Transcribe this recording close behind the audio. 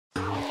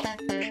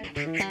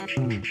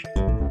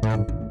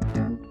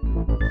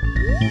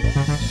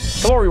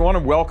Hello everyone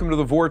and welcome to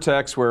the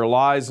Vortex, where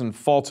lies and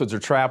falsehoods are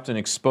trapped and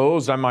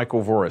exposed. I'm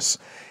Michael Voris.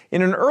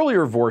 In an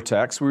earlier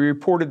Vortex, we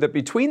reported that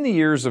between the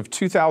years of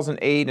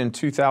 2008 and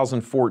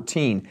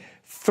 2014,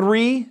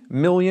 3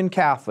 million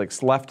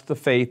Catholics left the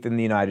faith in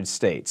the United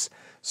States.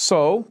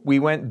 So we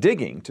went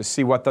digging to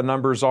see what the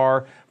numbers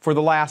are for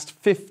the last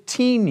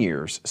 15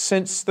 years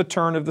since the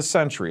turn of the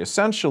century,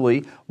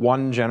 essentially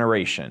one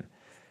generation.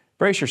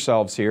 Brace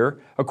yourselves here.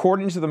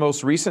 According to the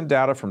most recent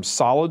data from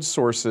solid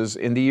sources,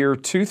 in the year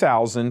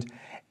 2000,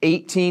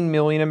 18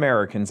 million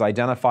Americans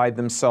identified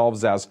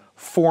themselves as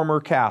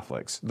former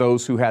Catholics,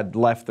 those who had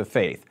left the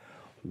faith.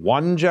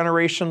 One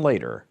generation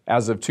later,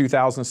 as of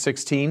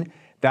 2016,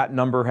 that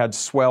number had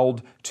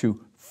swelled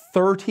to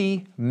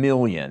 30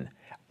 million.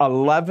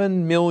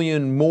 11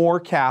 million more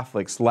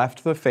Catholics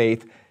left the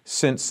faith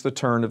since the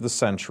turn of the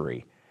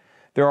century.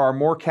 There are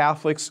more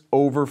Catholics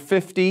over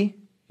 50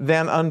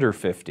 than under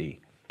 50.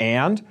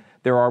 And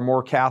there are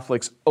more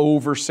Catholics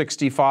over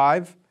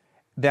 65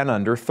 than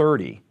under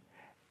 30.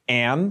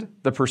 And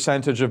the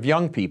percentage of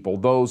young people,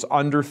 those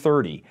under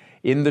 30,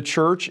 in the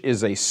church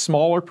is a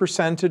smaller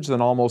percentage than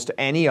almost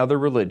any other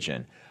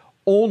religion.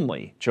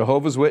 Only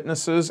Jehovah's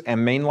Witnesses and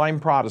mainline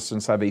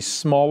Protestants have a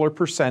smaller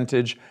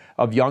percentage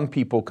of young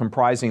people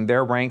comprising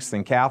their ranks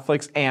than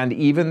Catholics, and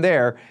even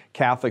there,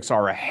 Catholics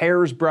are a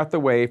hair's breadth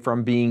away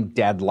from being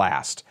dead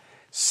last.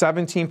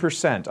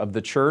 17% of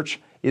the church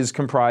is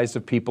comprised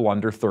of people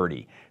under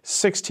 30.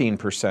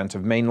 16%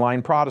 of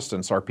mainline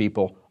Protestants are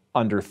people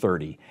under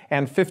 30.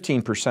 And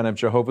 15% of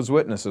Jehovah's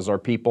Witnesses are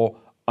people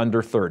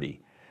under 30.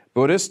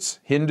 Buddhists,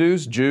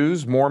 Hindus,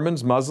 Jews,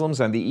 Mormons, Muslims,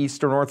 and the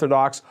Eastern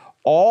Orthodox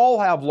all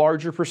have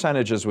larger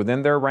percentages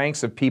within their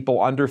ranks of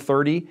people under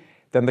 30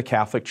 than the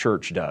Catholic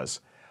Church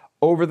does.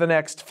 Over the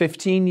next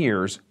 15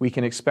 years, we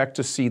can expect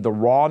to see the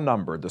raw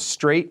number, the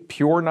straight,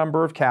 pure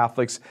number of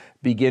Catholics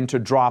begin to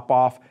drop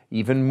off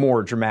even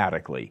more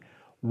dramatically.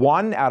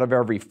 1 out of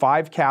every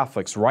 5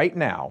 Catholics right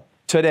now,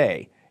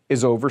 today,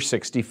 is over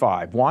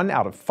 65. 1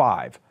 out of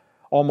 5.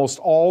 Almost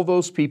all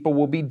those people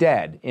will be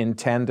dead in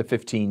 10 to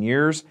 15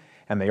 years,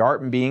 and they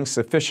aren't being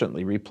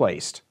sufficiently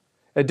replaced.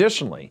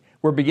 Additionally,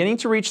 we're beginning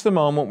to reach the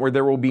moment where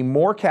there will be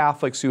more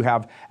Catholics who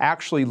have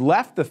actually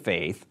left the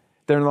faith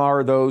than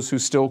are those who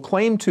still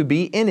claim to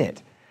be in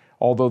it.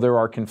 Although there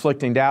are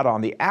conflicting data on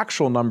the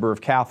actual number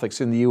of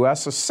Catholics in the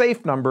U.S., a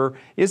safe number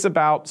is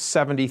about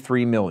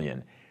 73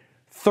 million.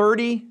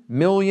 30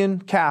 million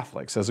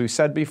Catholics, as we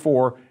said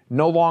before,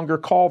 no longer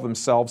call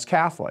themselves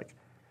Catholic.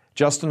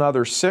 Just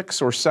another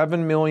 6 or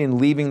 7 million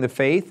leaving the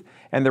faith,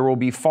 and there will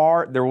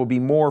be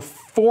more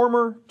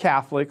former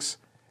Catholics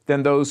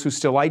than those who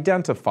still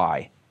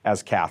identify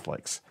as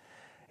Catholics.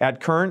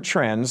 At current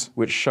trends,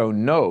 which show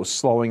no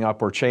slowing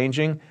up or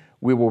changing,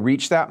 we will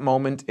reach that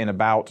moment in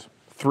about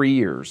 3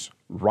 years,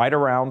 right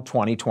around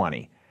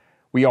 2020.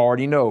 We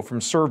already know from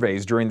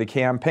surveys during the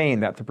campaign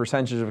that the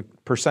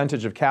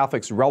percentage of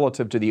Catholics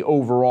relative to the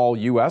overall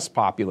U.S.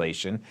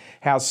 population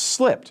has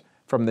slipped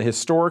from the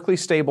historically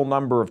stable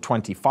number of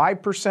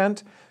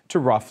 25% to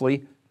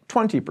roughly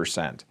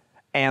 20%.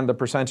 And the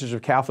percentage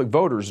of Catholic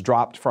voters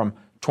dropped from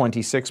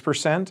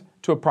 26%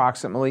 to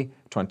approximately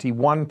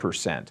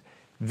 21%.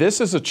 This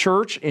is a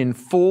church in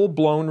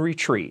full-blown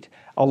retreat.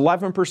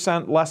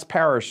 11% less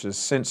parishes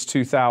since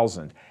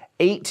 2000.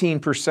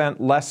 18%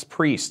 less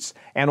priests,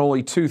 and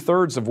only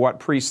 2/3 of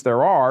what priests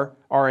there are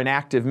in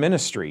active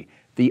ministry.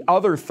 The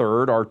other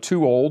third are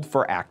too old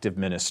for active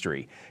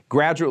ministry.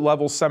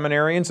 Graduate-level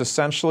seminarians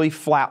essentially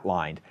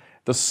flatlined.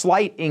 The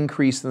slight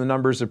increase in the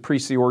numbers of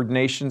priestly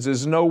ordinations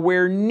is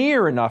nowhere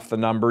near enough the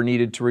number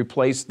needed to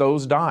replace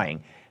those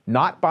dying.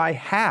 Not by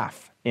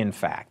half, in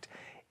fact.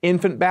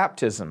 Infant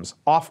baptisms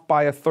off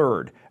by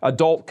 1/3.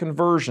 Adult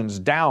conversions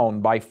down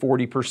by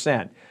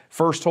 40%.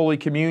 First Holy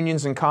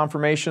Communions and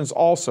confirmations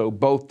also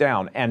both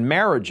down. And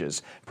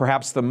marriages,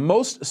 perhaps the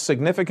most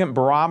significant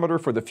barometer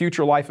for the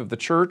future life of the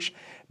church,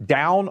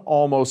 down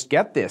almost,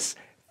 get this,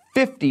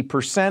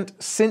 50%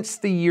 since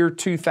the year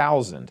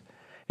 2000.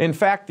 In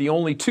fact, the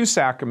only 2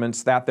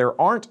 sacraments that there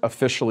aren't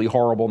officially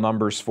horrible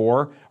numbers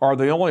for are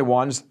the only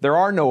ones there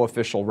are no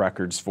official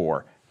records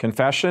for: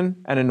 confession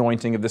and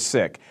anointing of the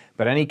sick.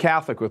 But any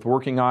Catholic with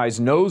working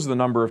eyes knows the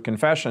number of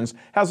confessions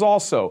has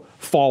also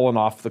fallen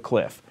off the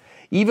cliff.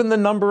 Even the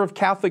number of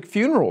Catholic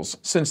funerals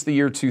since the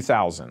year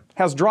 2000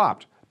 has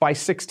dropped by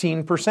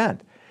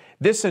 16%.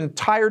 This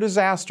entire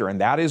disaster, and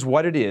that is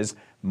what it is,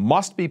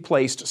 must be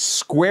placed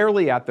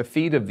squarely at the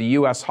feet of the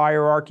U.S.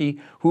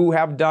 hierarchy, who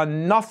have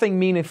done nothing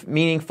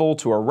meaningful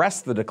to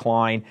arrest the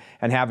decline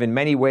and have in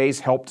many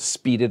ways helped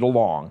speed it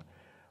along.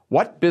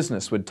 What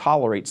business would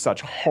tolerate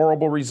such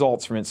horrible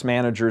results from its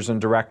managers and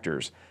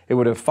directors? It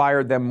would have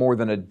fired them more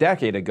than a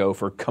decade ago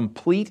for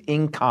complete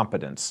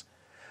incompetence.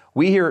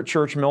 We here at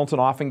Church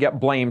Militant often get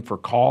blamed for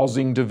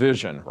causing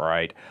division,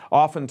 right?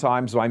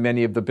 Oftentimes by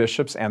many of the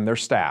bishops and their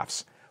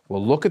staffs.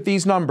 Well, look at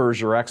these numbers,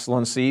 Your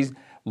Excellencies.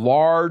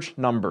 Large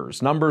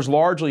numbers. Numbers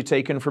largely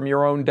taken from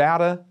your own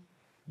data.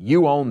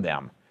 You own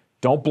them.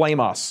 Don't blame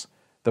us.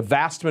 The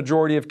vast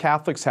majority of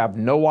Catholics have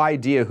no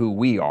idea who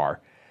we are.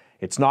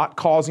 It's not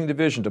causing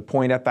division to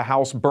point at the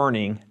house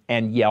burning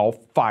and yell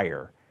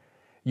fire.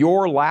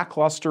 Your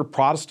lackluster,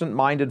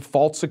 Protestant-minded,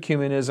 false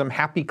ecumenism,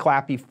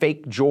 happy-clappy,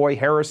 fake joy,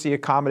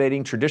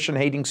 heresy-accommodating,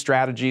 tradition-hating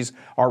strategies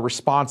are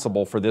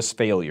responsible for this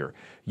failure.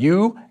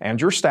 You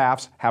and your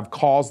staffs have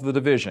caused the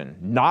division.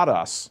 Not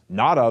us,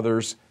 not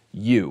others,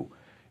 you.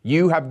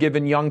 You have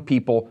given young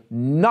people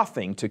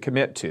nothing to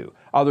commit to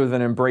other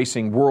than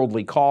embracing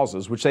worldly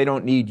causes, which they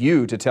don't need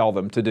you to tell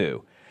them to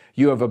do.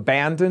 You have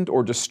abandoned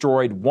or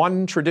destroyed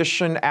one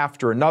tradition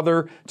after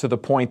another to the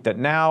point that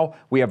now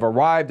we have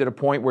arrived at a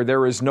point where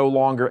there is no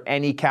longer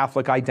any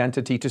Catholic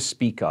identity to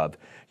speak of.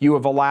 You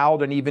have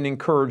allowed and even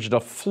encouraged a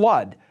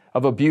flood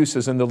of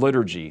abuses in the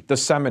liturgy, the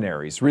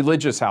seminaries,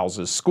 religious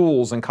houses,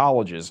 schools, and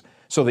colleges,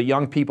 so that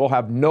young people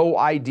have no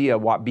idea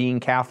what being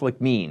Catholic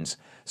means.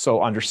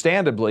 So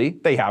understandably,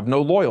 they have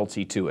no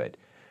loyalty to it.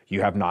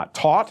 You have not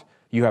taught,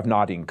 you have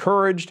not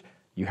encouraged,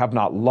 you have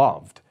not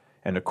loved.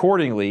 And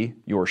accordingly,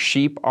 your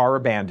sheep are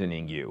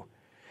abandoning you.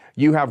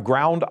 You have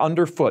ground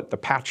underfoot the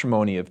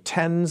patrimony of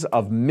tens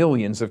of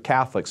millions of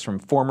Catholics from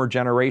former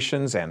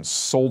generations and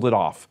sold it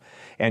off.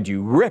 And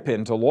you rip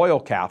into loyal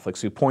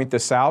Catholics who point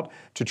this out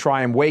to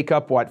try and wake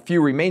up what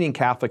few remaining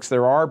Catholics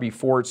there are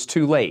before it's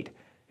too late,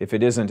 if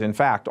it isn't in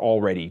fact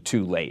already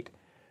too late.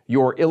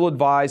 Your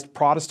ill-advised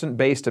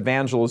Protestant-based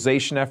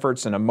evangelization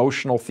efforts and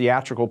emotional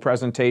theatrical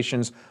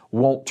presentations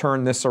won't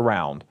turn this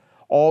around.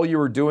 All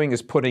you are doing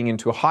is putting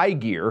into high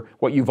gear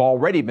what you've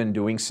already been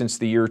doing since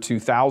the year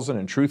 2000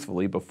 and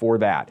truthfully before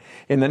that.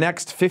 In the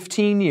next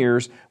 15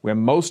 years, when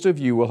most of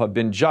you will have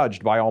been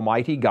judged by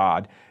Almighty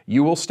God,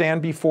 you will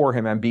stand before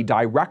Him and be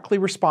directly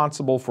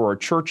responsible for a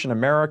church in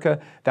America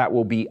that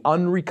will be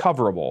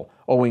unrecoverable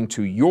owing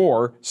to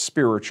your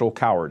spiritual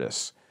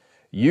cowardice.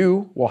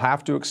 You will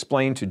have to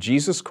explain to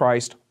Jesus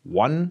Christ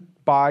one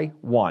by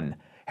one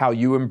how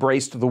you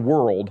embraced the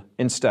world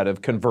instead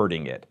of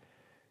converting it.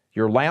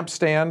 Your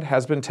lampstand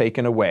has been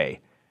taken away.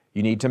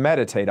 You need to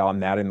meditate on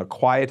that in the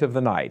quiet of the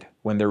night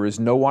when there is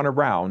no one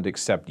around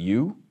except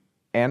you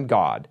and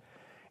God.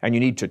 And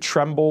you need to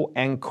tremble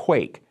and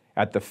quake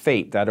at the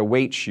fate that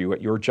awaits you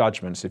at your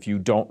judgments if you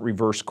don't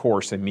reverse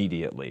course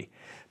immediately.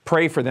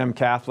 Pray for them,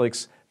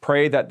 Catholics.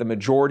 Pray that the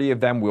majority of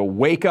them will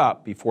wake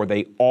up before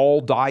they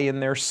all die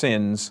in their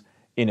sins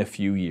in a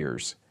few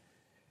years.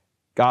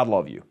 God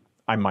love you.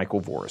 I'm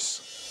Michael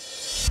Voris.